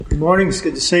Good morning. It's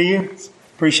good to see you.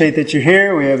 Appreciate that you're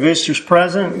here. We have visitors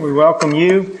present. We welcome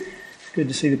you. It's good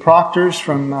to see the Proctors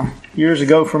from years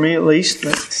ago for me at least,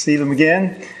 but to see them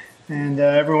again. And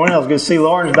everyone else. Good to see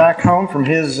Lawrence back home from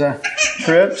his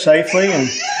trip safely and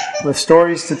with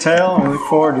stories to tell. And we look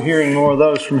forward to hearing more of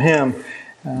those from him.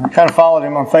 I kind of followed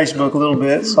him on Facebook a little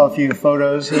bit. Saw a few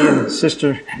photos. He and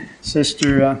Sister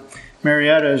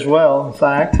Marietta as well, in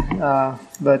fact.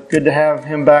 But good to have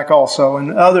him back also.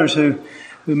 And others who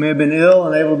may have been ill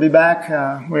and able to be back.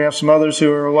 We have some others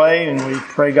who are away, and we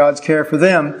pray God's care for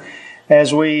them.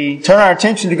 As we turn our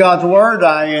attention to God's Word,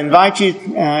 I invite you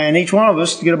and each one of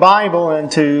us to get a Bible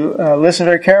and to listen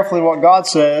very carefully to what God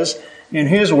says in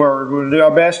His Word. We'll do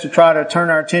our best to try to turn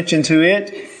our attention to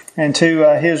it and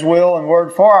to His will and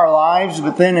Word for our lives,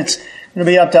 but then it's going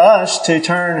to be up to us to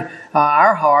turn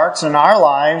our hearts and our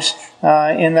lives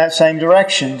in that same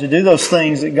direction, to do those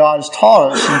things that God has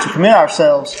taught us and to commit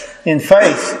ourselves in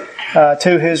faith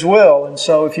to His will. And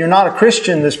so if you're not a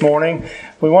Christian this morning,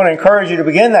 we want to encourage you to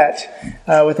begin that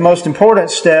with the most important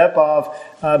step of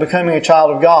becoming a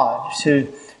child of God.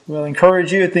 We'll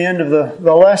encourage you at the end of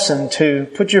the lesson to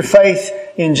put your faith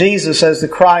in Jesus as the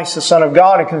Christ, the Son of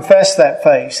God, and confess that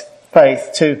faith,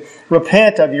 to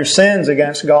repent of your sins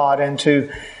against God, and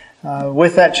to,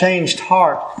 with that changed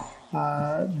heart,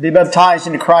 be baptized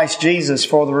into Christ Jesus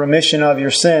for the remission of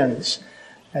your sins.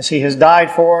 As He has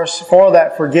died for us for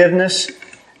that forgiveness,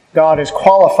 God has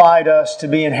qualified us to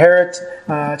inherit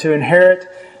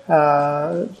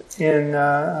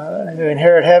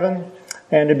heaven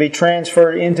and to be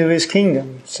transferred into His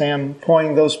kingdom. Sam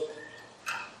pointing those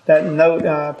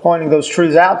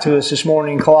truths out to us this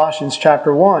morning in Colossians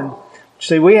chapter 1.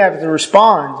 See, we have to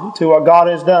respond to what God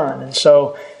has done. And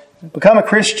so, become a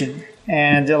Christian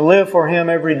and live for Him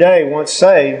every day once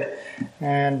saved.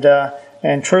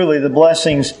 And truly the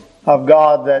blessings of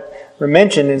God that were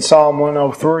mentioned in Psalm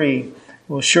 103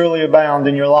 will surely abound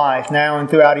in your life now and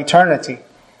throughout eternity.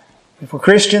 If we're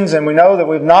Christians and we know that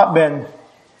we've not been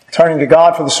turning to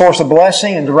God for the source of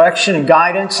blessing and direction and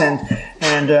guidance and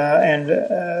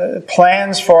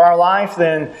plans for our life,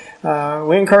 then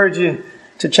we encourage you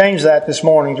to change that this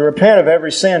morning, to repent of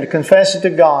every sin, to confess it to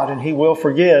God, and He will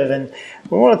forgive. And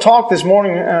we want to talk this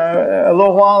morning a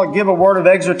little while and give a word of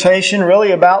exhortation really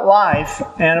about life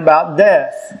and about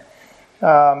death.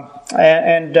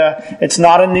 It's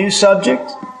not a new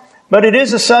subject, but it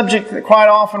is a subject that quite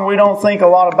often we don't think a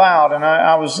lot about. And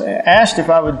I was asked if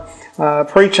I would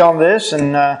preach on this,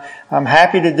 and I'm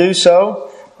happy to do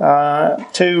so,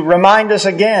 to remind us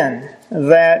again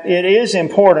that it is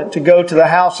important to go to the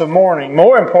house of mourning,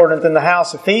 more important than the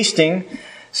house of feasting.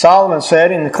 Solomon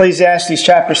said in Ecclesiastes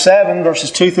chapter 7, verses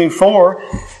 2 through 4,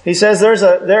 he says there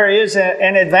is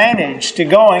an advantage to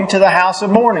going to the house of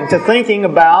mourning, to thinking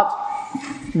about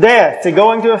death, to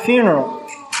going to a funeral.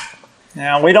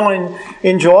 Now, we don't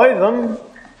enjoy them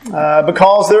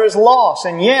because there is loss.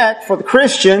 And yet, for the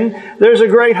Christian, there's a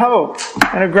great hope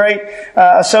and a great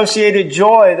associated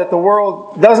joy that the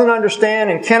world doesn't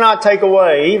understand and cannot take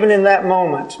away, even in that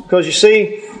moment. Because you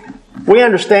see, we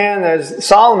understand, as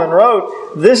Solomon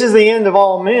wrote, this is the end of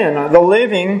all men. The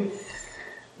living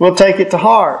will take it to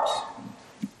heart.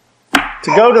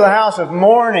 To go to the house of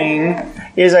mourning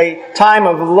is a time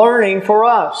of learning for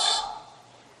us.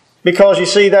 Because you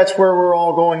see, that's where we're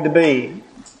all going to be.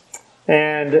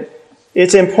 And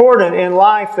it's important in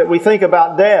life that we think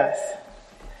about death.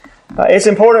 It's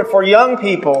important for young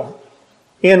people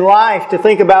in life to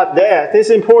think about death. It's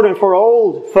important for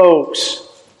old folks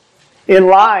in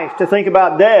life to think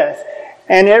about death,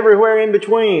 and everywhere in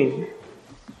between.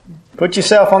 Put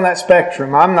yourself on that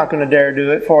spectrum. I'm not going to dare do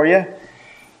it for you.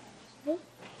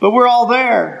 But we're all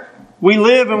there. We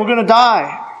live and we're going to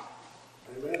die.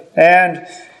 And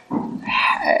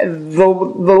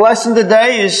the lesson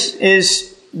today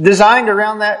is designed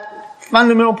around that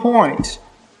fundamental point.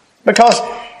 Because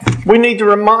we need to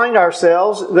remind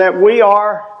ourselves that we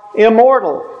are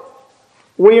immortal.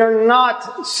 We are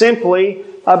not simply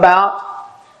about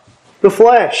the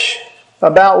flesh,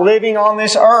 about living on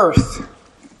this earth.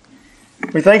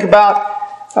 We think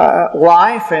about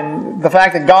life and the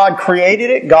fact that God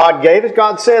created it, God gave it.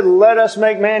 God said, let us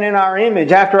make man in our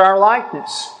image, after our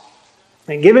likeness,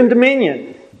 and give him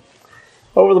dominion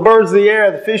over the birds of the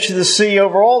air, the fish of the sea,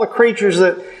 over all the creatures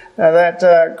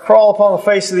that crawl upon the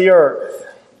face of the earth.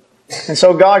 And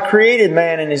so God created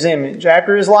man in His image,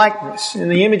 after His likeness. In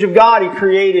the image of God He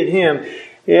created him.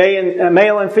 Yea, and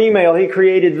male and female He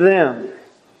created them.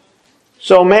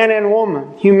 So man and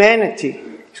woman, humanity,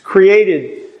 is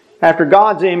created after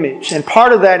God's image. And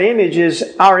part of that image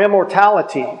is our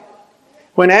immortality.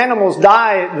 When animals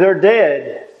die, they're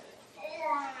dead.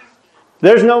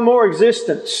 There's no more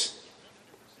existence.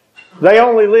 They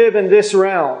only live in this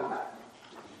realm.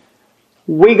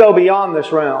 We go beyond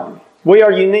this realm. We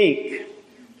are unique.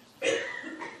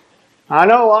 I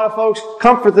know a lot of folks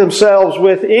comfort themselves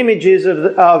with images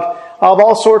of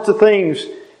all sorts of things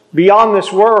beyond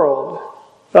this world,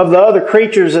 of the other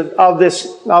creatures of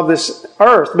this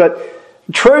earth. But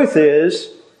the truth is,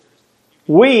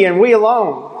 we and we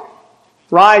alone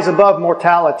rise above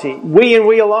mortality. We and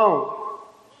we alone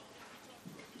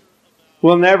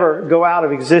will never go out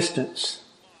of existence.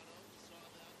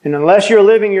 And unless you're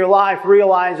living your life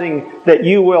realizing that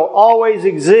you will always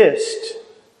exist,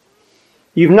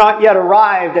 you've not yet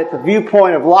arrived at the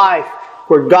viewpoint of life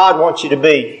where God wants you to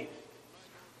be.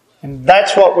 And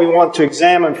that's what we want to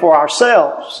examine for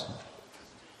ourselves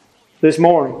this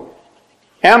morning.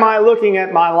 Am I looking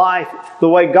at my life the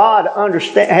way God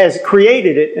has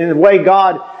created it and the way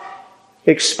God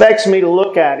expects me to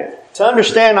look at it? To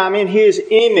understand I'm in His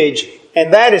image,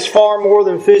 and that is far more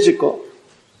than physical.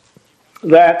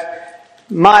 That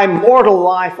my mortal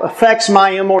life affects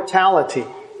my immortality.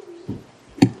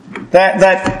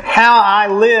 That how I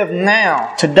live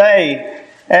now, today,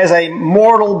 as a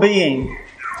mortal being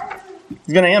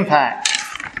is going to impact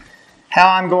how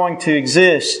I'm going to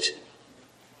exist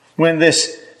when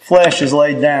this flesh is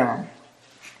laid down.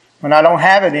 When I don't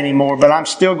have it anymore, but I'm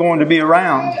still going to be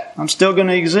around. I'm still going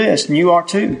to exist, and you are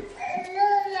too.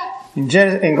 In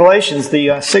Galatians, the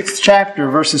 6th chapter,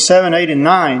 verses 7, 8, and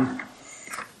 9,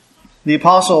 the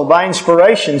apostle, by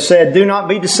inspiration, said, "Do not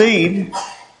be deceived.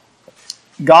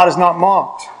 God is not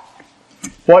mocked.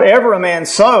 Whatever a man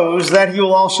sows, that he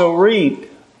will also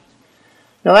reap."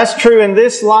 Now that's true in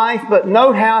this life, but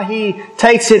note how he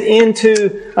takes it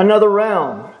into another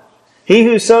realm. He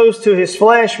who sows to his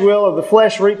flesh will of the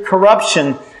flesh reap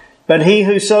corruption, but he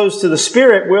who sows to the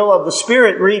Spirit will of the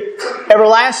Spirit reap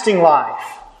everlasting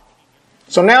life.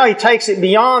 So now he takes it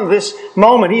beyond this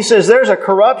moment. He says there's a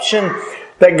corruption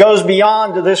that goes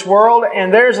beyond this world,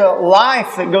 and there's a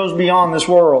life that goes beyond this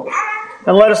world.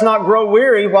 And let us not grow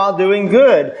weary while doing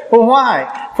good. Well,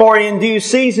 why? For in due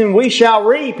season we shall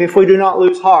reap if we do not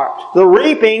lose heart. The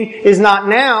reaping is not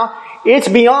now, it's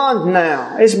beyond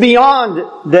now. It's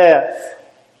beyond death.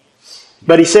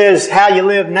 But he says how you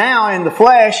live now in the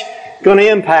flesh is going to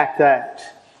impact that.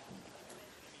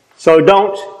 So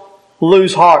don't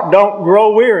lose heart. Don't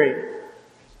grow weary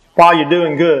while you're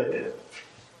doing good.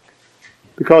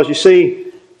 Because you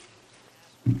see,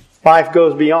 life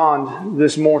goes beyond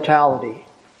this mortality.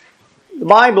 The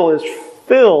Bible is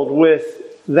filled with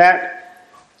that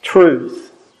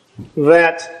truth.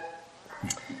 That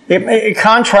it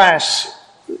contrasts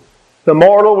the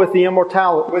mortal with the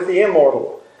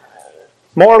immortal.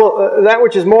 That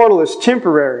which is mortal is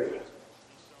temporary.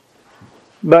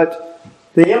 But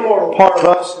the immortal part of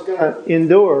us is going to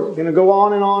endure. It's going to go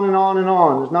on and on and on and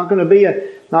on. There's not going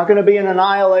to be an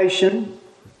annihilation.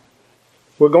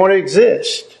 We're going to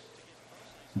exist,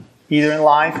 either in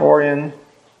life or in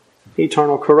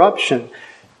eternal corruption.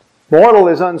 Mortal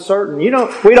is uncertain.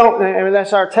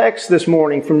 That's our text this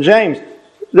morning from James.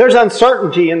 There's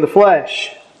uncertainty in the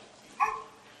flesh.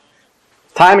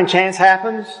 Time and chance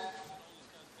happens.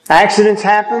 Accidents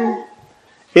happen.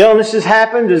 Illnesses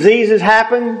happen. Diseases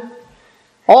happen.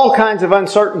 All kinds of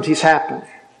uncertainties happen.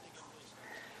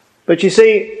 But you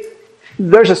see,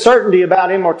 there's a certainty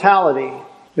about immortality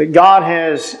that God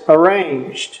has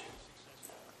arranged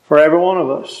for every one of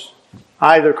us,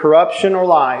 either corruption or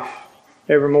life,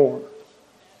 evermore.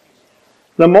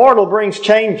 The mortal brings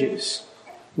changes.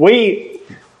 We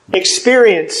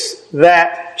experience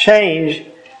that change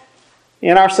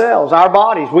in ourselves, our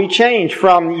bodies. We change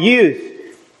from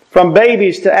youth, from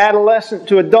babies to adolescent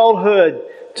to adulthood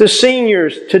to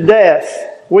seniors to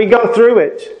death. We go through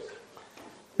it.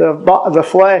 The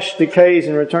flesh decays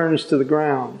and returns to the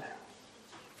ground.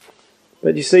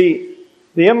 But you see,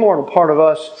 the immortal part of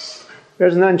us,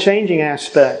 there's an unchanging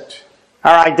aspect.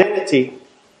 Our identity,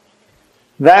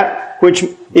 that which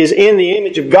is in the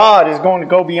image of God, is going to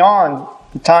go beyond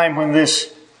the time when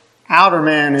this outer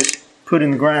man is put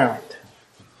in the ground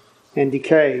and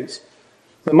decays.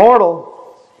 The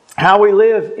mortal, how we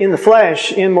live in the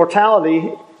flesh, in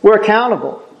mortality, we're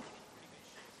accountable.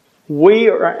 We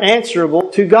are answerable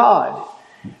to God.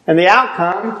 And the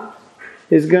outcome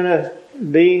is going to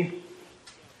be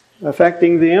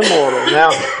affecting the immortal.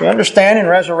 Now, we understand in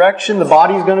resurrection the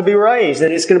body is going to be raised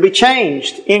and it's going to be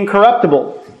changed,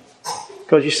 incorruptible.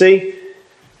 Because you see,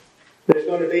 there's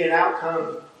going to be an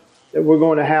outcome that we're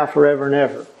going to have forever and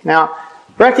ever. Now,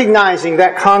 recognizing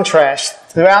that contrast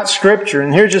throughout Scripture,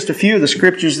 and here's just a few of the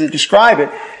Scriptures that describe it.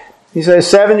 He says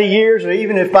 70 years, or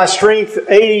even if by strength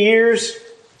 80 years,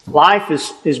 Life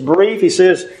is brief. He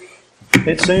says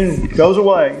it soon goes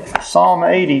away. Psalm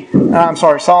 90. I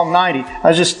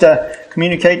was just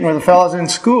communicating with the fellows in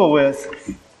school with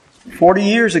 40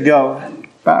 years ago.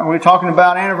 We were talking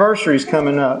about anniversaries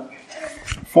coming up.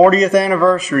 40th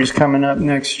anniversary is coming up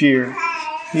next year.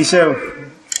 He said,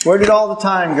 where did all the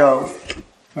time go?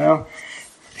 Well,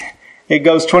 it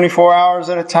goes 24 hours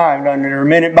at a time, doesn't it? Or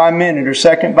minute by minute, or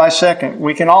second by second.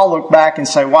 We can all look back and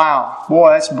say, wow,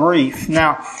 boy, that's brief.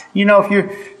 Now, if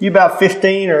you're about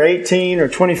 15 or 18 or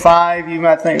 25, you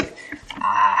might think,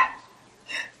 how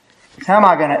am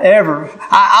I going to ever,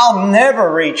 I'll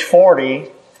never reach 40.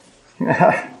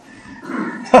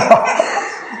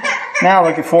 Now I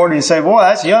look at 40 and say, boy,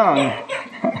 that's young.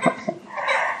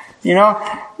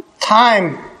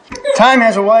 Time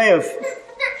has a way of,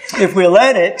 if we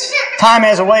let it, time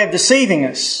has a way of deceiving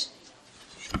us.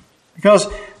 Because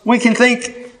we can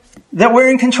think that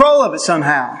we're in control of it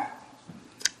somehow.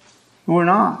 We're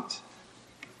not.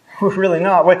 We're really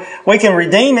not. We can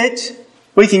redeem it.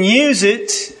 We can use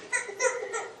it.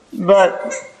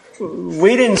 But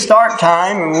we didn't start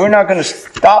time, and we're not going to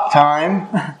stop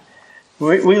time.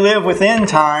 We live within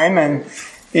time, and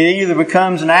it either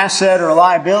becomes an asset or a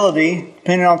liability,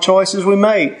 depending on choices we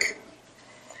make.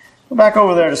 Go back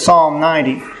over there to Psalm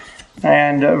 90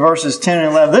 and verses 10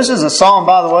 and 11. This is a psalm,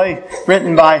 by the way,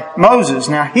 written by Moses.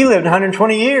 Now, he lived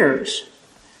 120 years.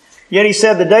 Yet he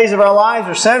said, the days of our lives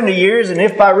are 70 years, and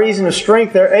if by reason of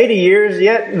strength they're 80 years,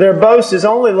 yet their boast is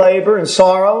only labor and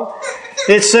sorrow.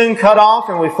 It's soon cut off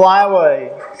and we fly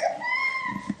away.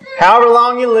 However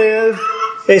long you live,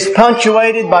 it's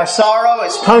punctuated by sorrow.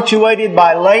 It's punctuated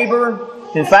by labor.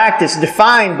 In fact, it's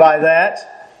defined by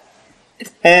that.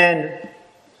 And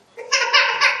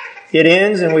it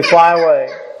ends and we fly away.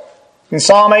 In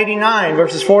Psalm 89,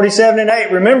 verses 47 and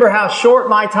 8, remember how short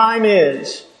my time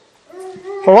is.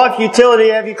 For what futility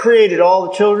have you created all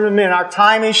the children of men? Our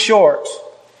time is short.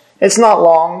 It's not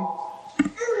long.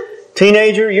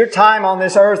 Teenager, your time on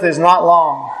this earth is not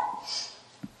long.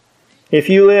 If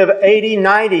you live 80,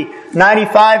 90,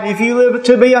 95, if you live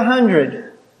to be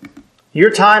 100,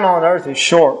 your time on earth is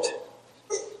short.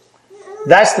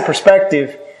 That's the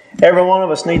perspective every one of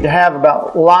us need to have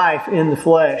about life in the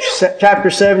flesh. Chapter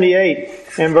 78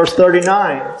 and verse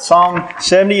 39. Psalm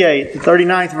 78, the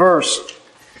 39th verse,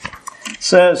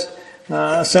 says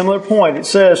a similar point. It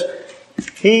says,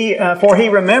 For he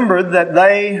remembered that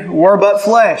they were but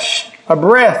flesh, a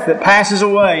breath that passes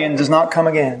away and does not come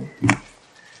again.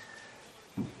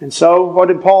 And so, what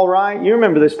did Paul write? You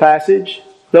remember this passage.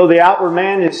 Though the outward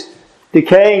man is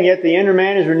decaying, yet the inner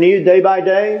man is renewed day by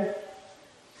day.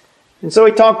 And so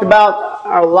he talked about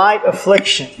our light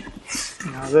affliction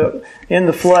in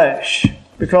the flesh.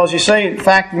 Because you see, the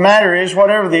fact of the matter is,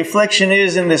 whatever the affliction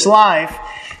is in this life,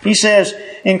 he says,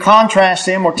 in contrast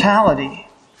to immortality,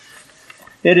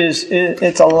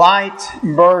 it's a light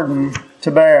burden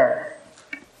to bear.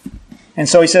 And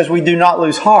so he says, we do not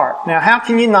lose heart. Now, how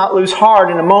can you not lose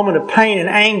heart in a moment of pain and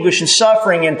anguish and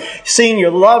suffering and seeing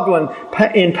your loved one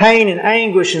in pain and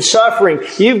anguish and suffering?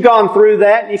 You've gone through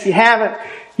that. If you haven't,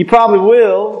 you probably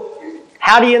will.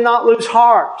 How do you not lose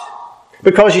heart?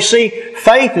 Because you see,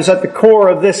 faith is at the core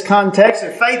of this context,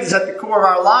 and faith is at the core of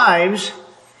our lives.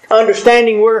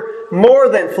 Understanding we're more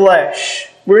than flesh.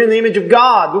 We're in the image of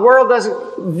God. The world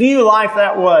doesn't view life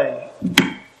that way.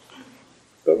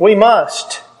 But we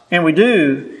must. And we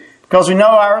do, because we know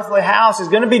our earthly house is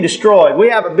going to be destroyed. We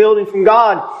have a building from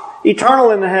God,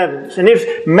 eternal in the heavens. And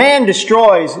if man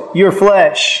destroys your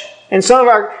flesh, and some of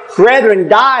our brethren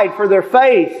died for their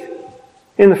faith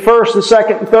in the 1st and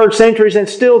 2nd and 3rd centuries, and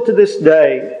still to this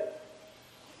day,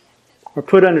 are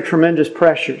put under tremendous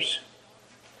pressures.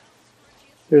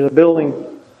 There's a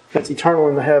building that's eternal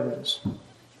in the heavens.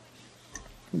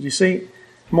 Did you see?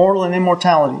 Mortal and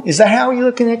immortality. Is that how you're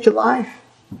looking at your life?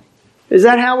 Is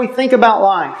that how we think about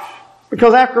life?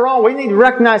 Because after all, we need to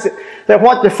recognize that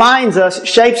what defines us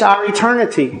shapes our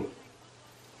eternity.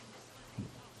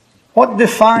 What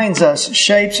defines us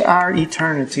shapes our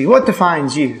eternity. What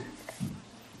defines you?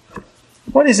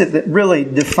 What is it that really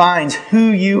defines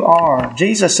who you are?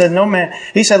 Jesus said, no man,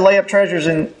 He said, lay up treasures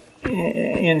in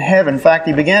heaven. In fact,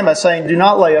 He began by saying, do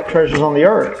not lay up treasures on the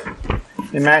earth.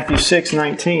 In Matthew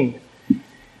 6:19.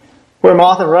 Where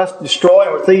moth and rust destroy,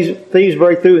 and where thieves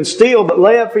break through and steal, but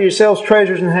lay up for yourselves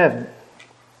treasures in heaven.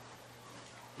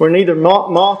 Where neither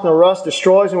moth nor rust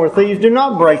destroys, and where thieves do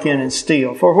not break in and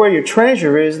steal. For where your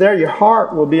treasure is, there your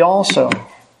heart will be also.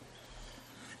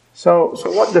 So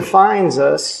what defines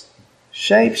us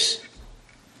shapes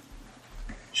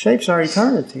our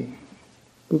eternity.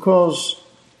 Because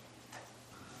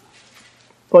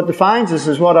What defines us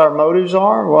is what our motives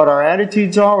are, what our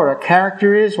attitudes are, what our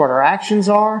character is, what our actions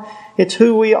are. It's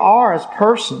who we are as a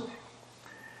person.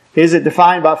 Is it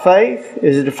defined by faith?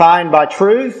 Is it defined by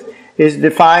truth? Is it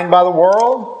defined by the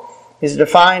world? Is it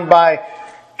defined by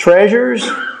treasures?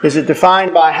 Is it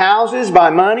defined by houses, by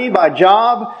money, by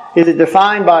job? Is it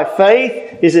defined by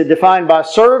faith? Is it defined by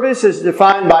service? Is it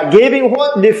defined by giving?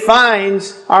 What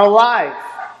defines our life?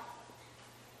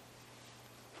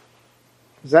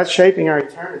 Because that's shaping our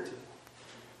eternity.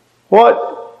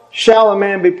 What shall a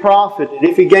man be profited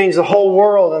if he gains the whole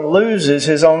world and loses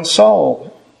his own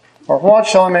soul? Or what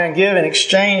shall a man give in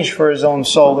exchange for his own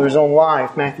soul or his own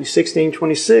life? Matthew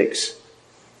 16:26.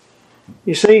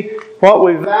 You see, what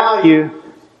we value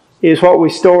is what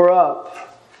we store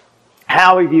up.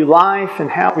 How we view life and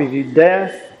how we view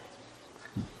death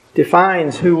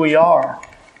defines who we are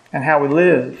and how we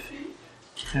live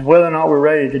and whether or not we're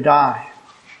ready to die.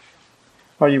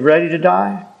 Are you ready to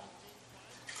die?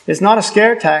 It's not a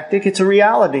scare tactic, it's a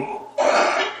reality.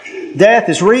 Death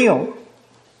is real.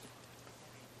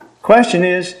 Question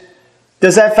is,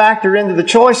 does that factor into the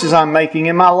choices I'm making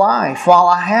in my life while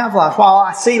I have life, while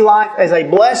I see life as a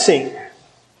blessing?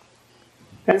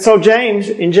 And so James,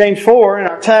 in James 4, in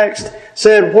our text,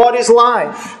 said, what is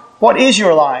life? What is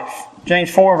your life? James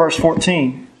 4, verse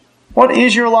 14. What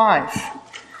is your life?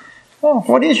 Oh,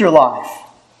 what is your life?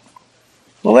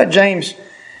 Well, let James...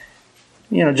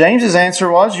 James's answer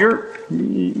was,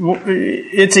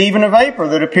 it's even a vapor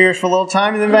that appears for a little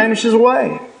time and then vanishes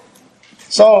away.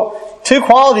 So, two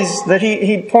qualities that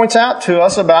he points out to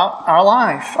us about our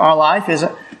life. Our life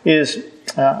is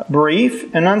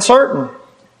brief and uncertain.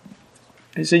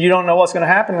 He said, you don't know what's going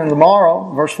to happen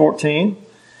tomorrow, verse 14.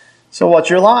 So what's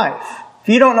your life? If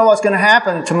you don't know what's going to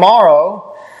happen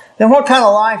tomorrow, then what kind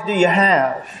of life do you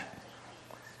have?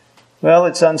 Well,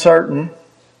 it's uncertain.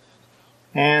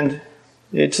 And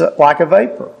it's like a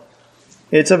vapor.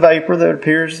 It's a vapor that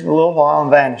appears a little while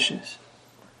and vanishes.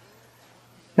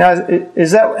 Now,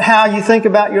 is that how you think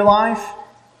about your life?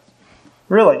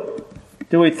 Really?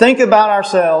 Do we think about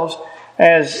ourselves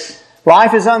as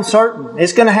life is uncertain?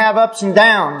 It's going to have ups and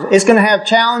downs. It's going to have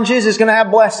challenges. It's going to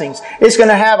have blessings. It's going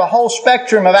to have a whole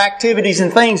spectrum of activities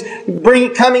and things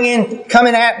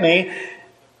coming at me,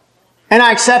 and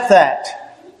I accept that.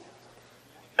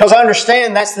 Because I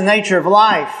understand that's the nature of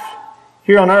life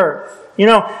here on earth.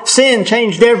 Sin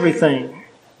changed everything.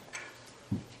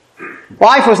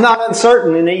 Life was not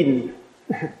uncertain in Eden.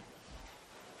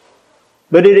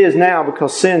 But it is now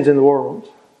because sin's in the world.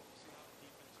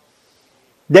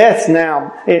 Death's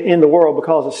now in the world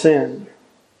because of sin.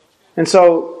 And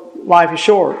so life is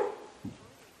short.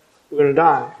 We're going to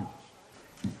die.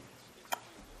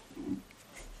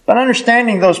 But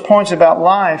understanding those points about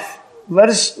life,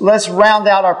 let's round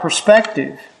out our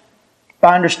perspective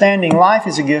by understanding life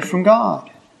is a gift from God.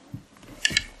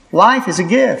 Life is a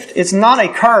gift. It's not a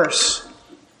curse.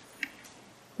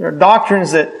 There are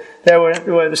doctrines that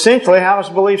would essentially have us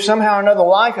believe somehow or another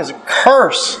life is a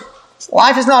curse.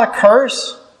 Life is not a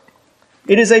curse.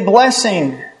 It is a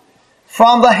blessing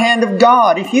from the hand of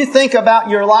God. If you think about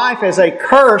your life as a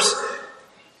curse,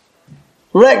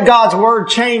 let God's Word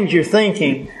change your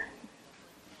thinking.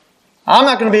 I'm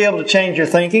not going to be able to change your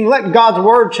thinking. Let God's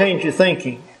Word change your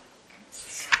thinking.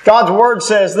 God's Word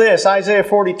says this, Isaiah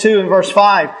 42 and verse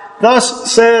 5,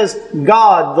 thus says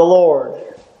God the Lord,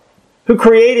 who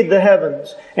created the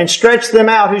heavens and stretched them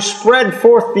out, who spread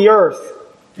forth the earth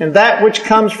and that which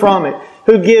comes from it,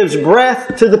 who gives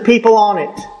breath to the people on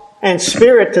it and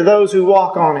spirit to those who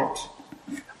walk on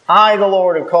it. I, the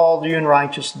Lord, have called you in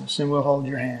righteousness and will hold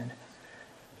your hand.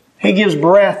 He gives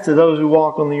breath to those who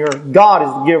walk on the earth. God is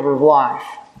the giver of life.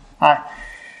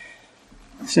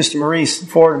 Sister Maurice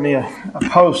forwarded me a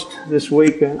post this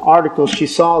week, an article she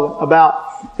saw about,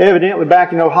 evidently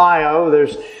back in Ohio,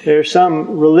 there's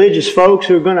some religious folks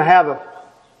who are going to have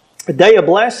a day of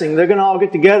blessing. They're going to all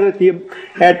get together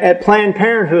at Planned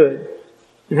Parenthood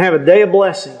and have a day of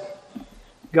blessing.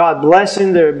 God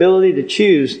blessing their ability to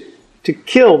choose to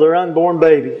kill their unborn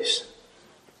babies.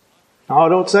 Oh,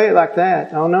 don't say it like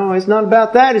that. Oh no, it's not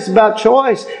about that. It's about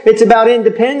choice. It's about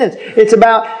independence. It's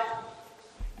about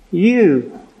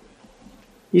you.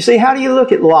 You see, how do you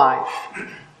look at life?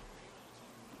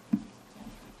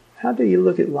 How do you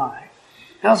look at life?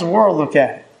 How does the world look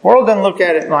at it? The world doesn't look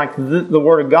at it like the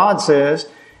Word of God says.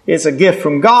 It's a gift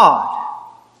from God.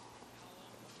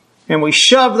 And we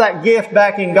shove that gift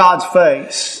back in God's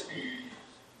face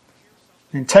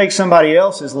and take somebody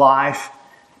else's life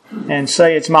and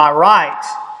say it's my right,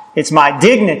 it's my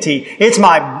dignity,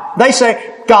 they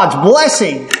say God's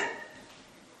blessing.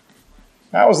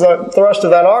 That was the thrust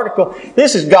of that article.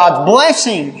 This is God's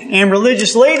blessing, and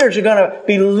religious leaders are going to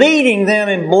be leading them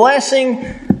in blessing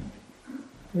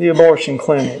the abortion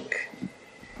clinic.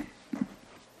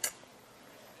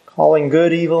 Calling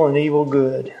good evil and evil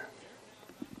good.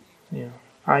 Yeah.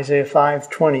 Isaiah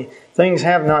 5:20. Things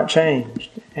have not changed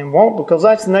and won't, because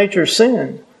that's the nature of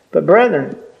sin. But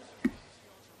brethren,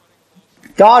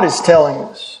 God is telling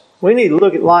us we need to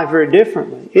look at life very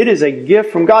differently. It is a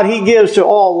gift from God. He gives to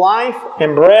all life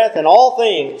and breath and all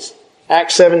things.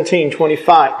 Acts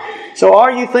 17:25. So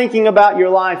are you thinking about your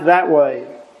life that way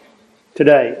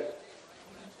today?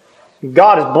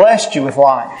 God has blessed you with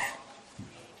life.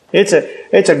 It's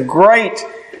a great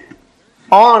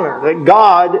honor that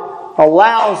God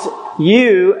allows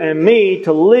you and me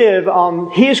to live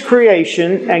on His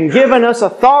creation and given us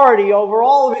authority over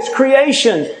all of His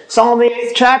creation. Psalm the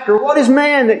 8th chapter. What is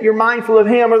man that you're mindful of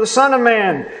him, or the Son of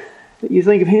Man that you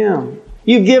think of him?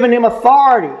 You've given him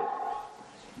authority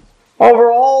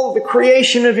over all the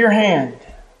creation of your hand.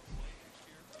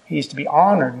 He's to be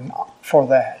honored for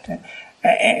that.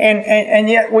 And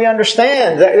yet we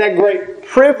understand that great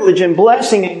privilege and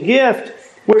blessing and gift.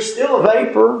 We're still a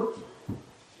vapor.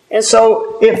 And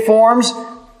so it forms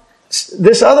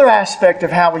this other aspect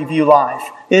of how we view life.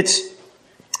 It's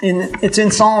in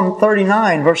Psalm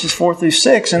 39, verses 4 through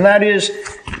 6, and that is,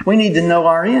 we need to know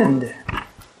our end.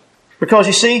 Because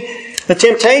you see, the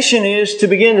temptation is to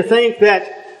begin to think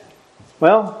that,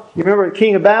 well, you remember the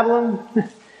king of Babylon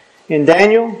in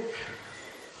Daniel?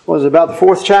 Was about the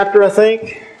 4th chapter, I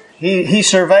think. He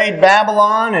surveyed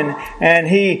Babylon and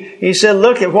he said,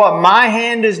 look at what my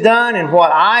hand has done and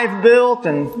what I've built.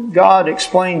 And God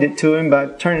explained it to him by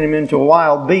turning him into a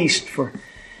wild beast for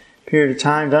a period of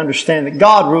time to understand that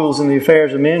God rules in the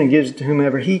affairs of men and gives it to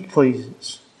whomever He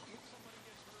pleases.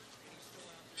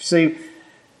 See,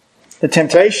 the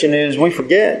temptation is we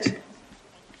forget.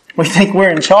 We think we're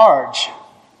in charge.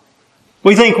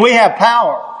 We think we have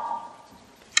power.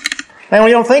 And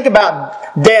we don't think about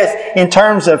death in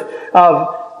terms of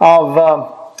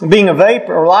being a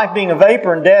vapor, or life being a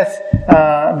vapor and death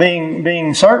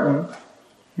being certain.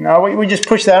 No, we just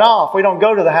push that off. We don't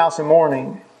go to the house in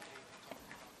mourning.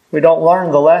 We don't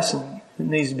learn the lesson that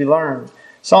needs to be learned.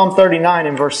 Psalm 39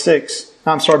 in verse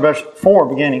 4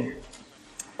 beginning.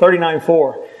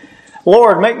 39:4.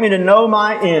 Lord, make me to know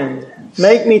my end.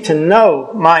 Make me to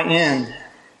know my end.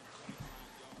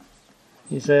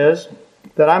 He says,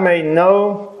 that I may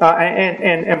know,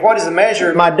 and what is the measure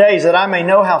of my days, that I may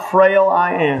know how frail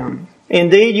I am.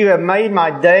 Indeed, you have made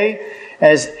my day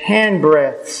as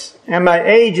handbreadths, and my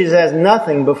age is as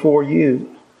nothing before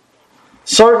you.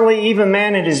 Certainly, even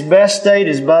man in his best state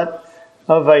is but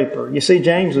a vapor. You see,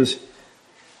 James was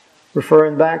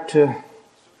referring back to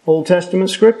Old Testament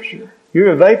Scripture.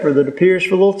 You're a vapor that appears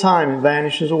for a little time and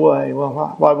vanishes away.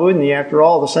 Well, why wouldn't you? After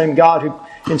all, the same God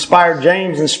who inspired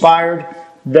James inspired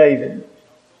David.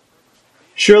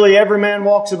 Surely every man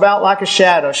walks about like a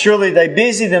shadow. Surely they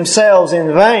busy themselves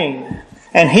in vain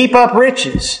and heap up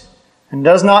riches and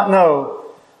does not know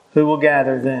who will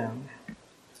gather them.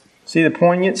 See the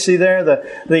poignancy there?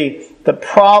 The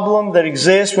problem that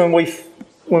exists when we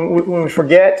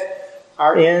forget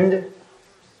our end,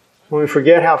 when we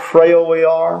forget how frail we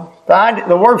are.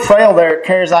 The word frail there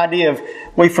carries the idea of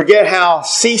we forget how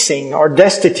ceasing or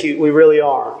destitute we really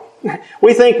are.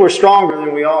 We think we're stronger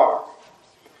than we are.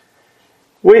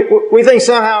 We think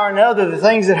somehow or another the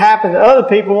things that happen to other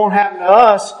people won't happen to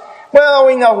us. Well,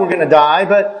 we know we're going to die,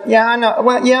 but we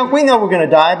know we're going to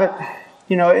die, but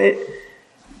we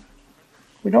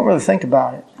don't really think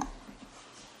about it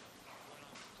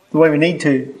the way we need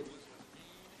to.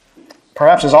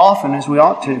 Perhaps as often as we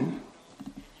ought to.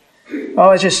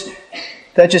 Oh,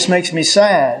 that just makes me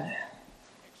sad.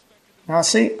 Now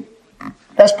see,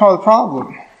 that's part of the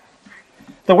problem.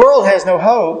 The world has no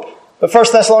hope. But 1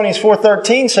 Thessalonians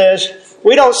 4:13 says,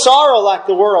 we don't sorrow like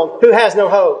the world who has no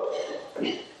hope.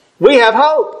 We have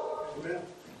hope.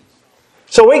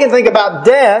 So we can think about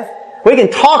death. We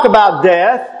can talk about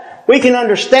death. We can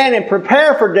understand and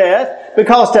prepare for death,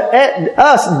 because to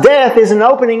us, death is an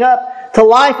opening up to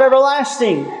life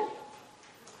everlasting.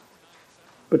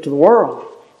 But to the world,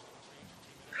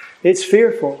 it's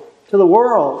fearful. To the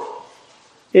world,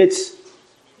 it's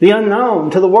the unknown.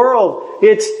 To the world,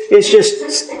 it's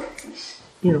just...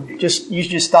 you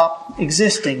just stop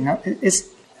existing.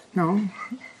 No,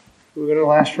 we're going to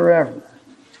last forever.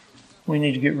 We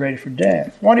need to get ready for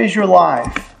death. What is your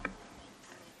life?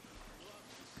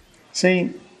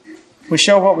 See, we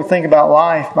show what we think about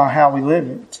life by how we live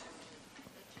it.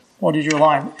 What is your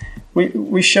life?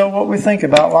 We show what we think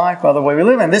about life by the way we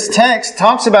live. And this text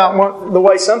talks about the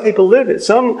way some people live it.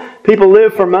 Some people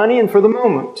live for money and for the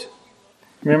moment.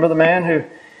 Remember the man who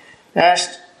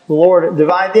asked the Lord to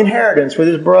divide the inheritance with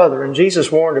his brother, and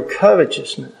Jesus warned of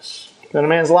covetousness. That a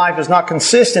man's life does not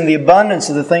consist in the abundance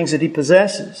of the things that he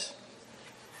possesses.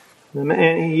 And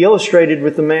he illustrated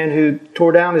with the man who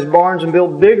tore down his barns and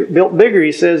built bigger.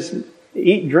 He says,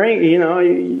 eat,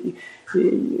 drink,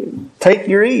 take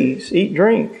your ease, eat,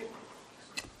 drink,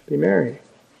 be merry.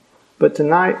 But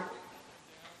tonight,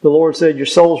 the Lord said, your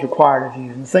soul's required of you.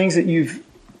 And the things that you've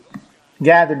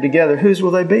gathered together, whose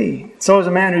will they be? So is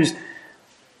a man who's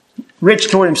rich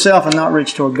toward himself and not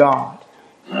rich toward God.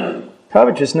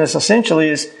 Covetousness essentially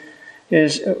is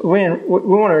we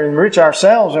want to enrich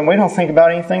ourselves and we don't think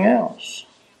about anything else.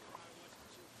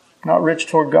 Not rich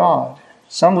toward God.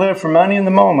 Some live for money in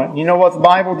the moment. You know what the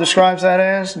Bible describes that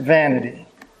as? Vanity.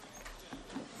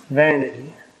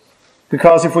 Vanity.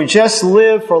 Because if we just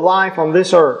live for life on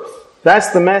this earth, that's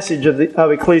the message of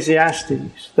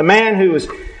Ecclesiastes. The man who was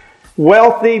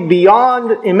wealthy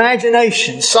beyond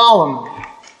imagination, Solomon.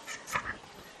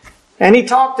 And he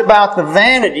talked about the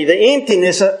vanity, the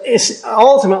emptiness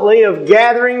ultimately of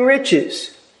gathering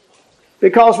riches.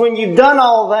 Because when you've done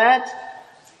all that,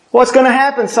 what's going to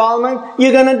happen, Solomon?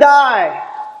 You're going to die.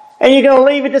 And you're going to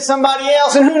leave it to somebody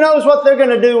else. And who knows what they're going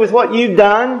to do with what you've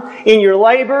done in your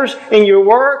labors, in your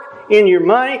work, in your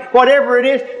money, whatever it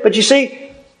is. But you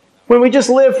see, when we just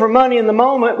live for money in the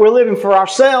moment, we're living for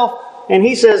ourselves. And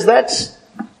he says that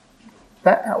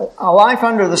a life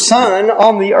under the sun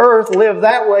on the earth lived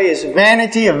that way is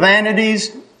vanity of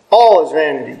vanities. All is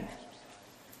vanity.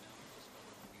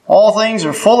 All things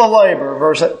are full of labor.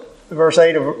 Verse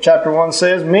 8 of chapter 1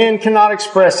 says, men cannot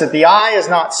express it. The eye is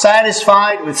not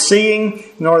satisfied with seeing,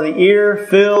 nor the ear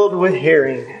filled with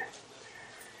hearing.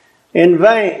 In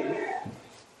vain.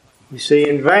 You see,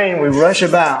 in vain we rush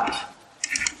about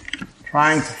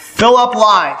trying to fill up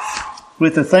life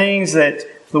with the things that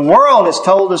the world has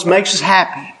told us makes us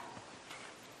happy.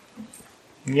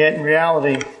 And yet in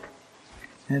reality,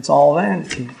 it's all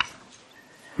vanity.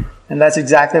 And that's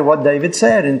exactly what David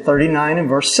said in 39 and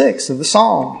verse 6 of the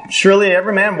Psalm. Surely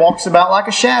every man walks about like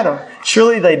a shadow.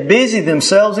 Surely they busy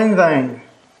themselves in vain.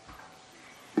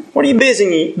 What are you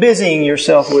busying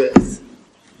yourself with?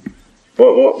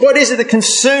 What is it that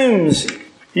consumes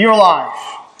your life?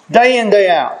 Day in, day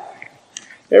out.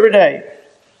 Every day.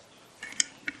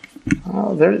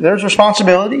 There's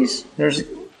responsibilities. There's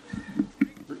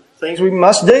things we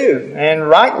must do. And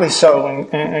rightly so.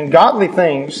 And godly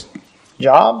things.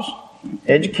 Jobs,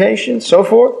 education, so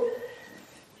forth.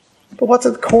 But what's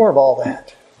at the core of all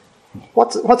that?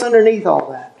 What's underneath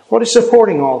all that? What is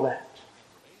supporting all that?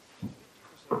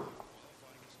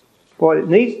 What it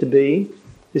needs to be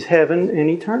is heaven and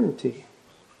eternity.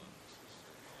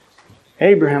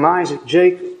 Abraham, Isaac,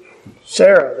 Jacob,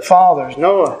 Sarah, the fathers,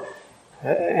 Noah,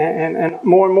 and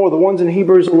more the ones in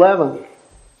Hebrews 11.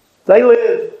 They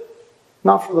live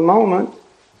not for the moment.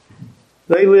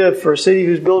 They live for a city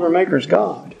whose builder and maker is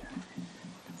God.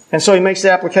 And so he makes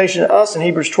the application to us in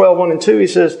Hebrews 12, 1 and 2. He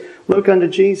says, look unto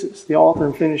Jesus, the author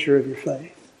and finisher of your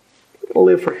faith. We're going to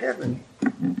live for heaven. We're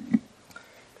going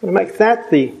to make that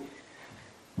the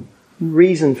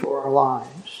reason for our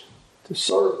lives. To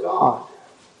serve God.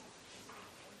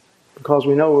 Because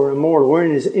we know we're immortal. We're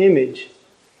in His image.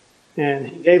 And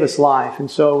He gave us life.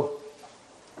 And so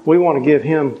we want to give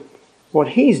Him what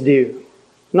He's due.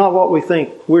 Not what we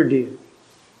think we're due.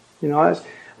 You know,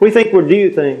 we think we're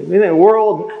due things. We think the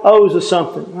world owes us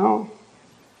something. No.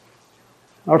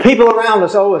 Or people around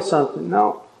us owe us something.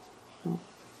 No.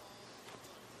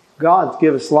 God's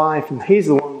given us life, and He's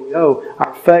the one we owe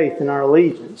our faith and our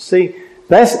allegiance. See,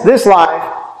 this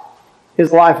life is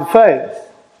the life of faith.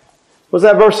 What's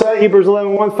that verse say? Hebrews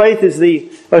 11:1. Faith is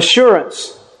the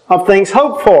assurance of things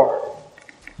hoped for.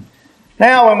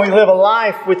 Now, when we live a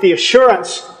life with the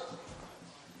assurance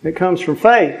that comes from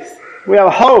faith, we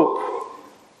have hope.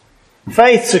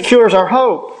 Faith secures our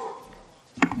hope.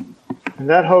 And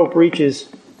that hope reaches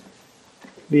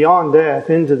beyond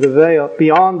death, into the veil,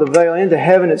 beyond the veil, into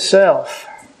heaven itself,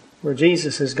 where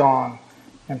Jesus has gone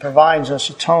and provides us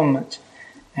atonement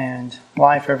and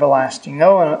life everlasting.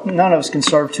 None of us can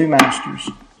serve two masters.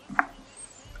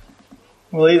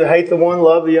 We'll either hate the one,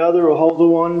 love the other, or hold the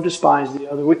one and despise the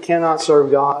other. We cannot serve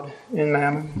God in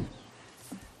mammon.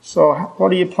 So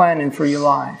what are you planning for your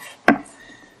life?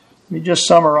 Let me just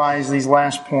summarize these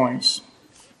last points.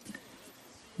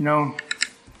 You know,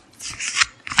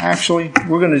 actually,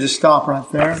 we're going to just stop right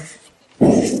there.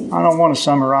 I don't want to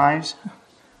summarize.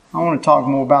 I want to talk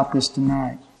more about this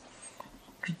tonight.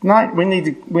 Tonight we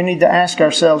need to ask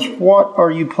ourselves, what are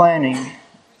you planning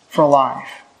for life?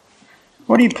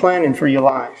 What are you planning for your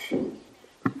life?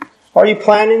 Are you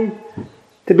planning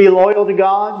to be loyal to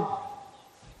God?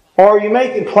 Or are you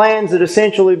making plans that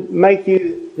essentially make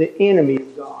you the enemy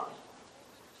of God?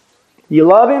 You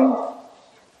love Him?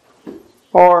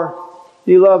 Or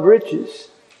do you love riches?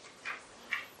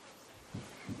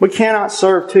 We cannot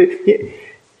serve two.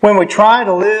 When we try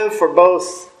to live for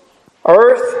both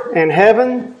earth and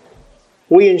heaven,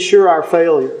 we ensure our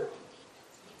failure.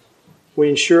 We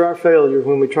ensure our failure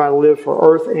when we try to live for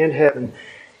earth and heaven.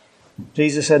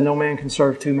 Jesus said no man can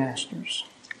serve two masters.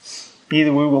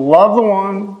 Either we will love the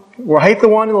one, we'll hate the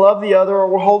one and love the other, or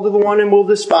we'll hold to the one and we'll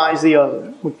despise the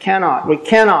other. We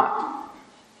cannot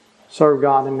serve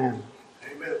God and mammon.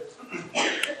 Amen.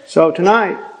 So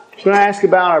tonight, I'm going to ask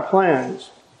about our plans.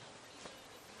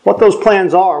 What those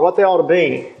plans are, what they ought to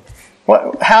be,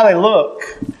 how they look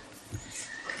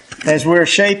as we're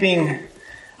shaping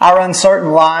our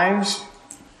uncertain lives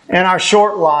and our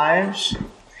short lives,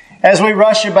 as we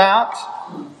rush about,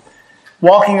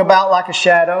 walking about like a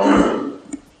shadow.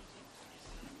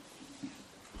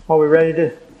 Are we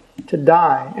ready to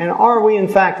die? And are we in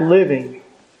fact living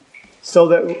so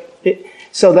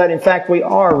that in fact we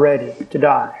are ready to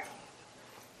die?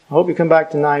 I hope you come back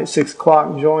tonight at 6 o'clock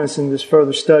and join us in this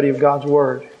further study of God's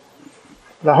Word.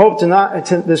 But I hope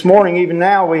this morning, even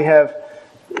now, we have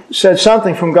said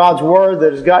something from God's Word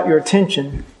that has got your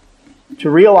attention to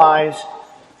realize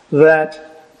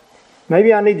that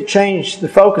maybe I need to change the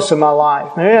focus of my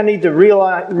life. Maybe I need to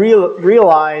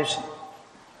realize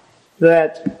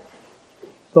that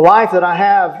the life that I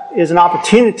have is an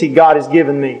opportunity God has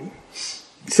given me.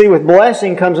 See, with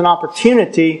blessing comes an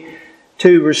opportunity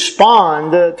to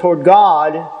respond toward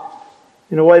God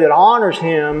in a way that honors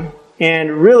Him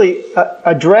and really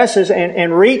addresses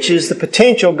and reaches the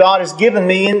potential God has given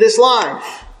me in this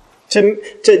life. To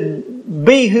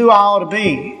be who I ought to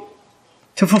be.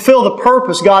 To fulfill the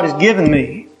purpose God has given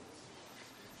me.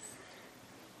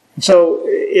 And so,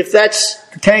 if that's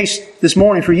the case this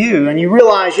morning for you, and you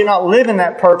realize you're not living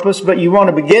that purpose, but you want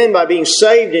to begin by being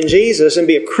saved in Jesus and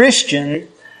be a Christian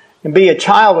and be a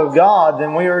child of God,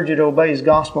 then we urge you to obey His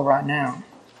gospel right now.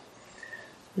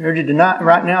 We urge you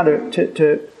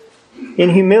to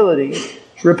in humility,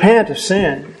 repent of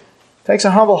sin. It takes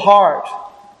a humble heart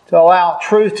to allow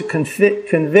truth to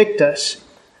convict us,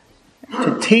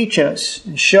 to teach us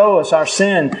and show us our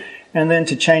sin, and then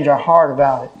to change our heart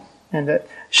about it, and to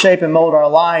shape and mold our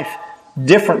life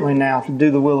differently now to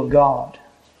do the will of God.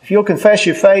 If you'll confess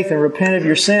your faith and repent of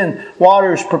your sin,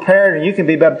 water is prepared and you can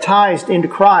be baptized into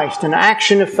Christ. An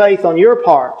action of faith on your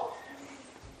part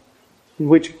in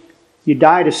which you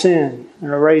die to sin and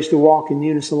are raised to walk in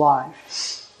newness of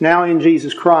life. Now in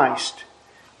Jesus Christ.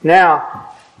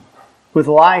 Now, with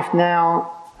life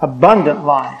now, abundant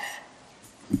life.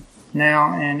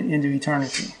 Now and into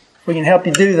eternity. If we can help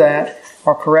you do that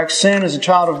or correct sin as a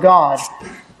child of God,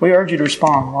 we urge you to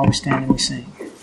respond while we stand and we sing.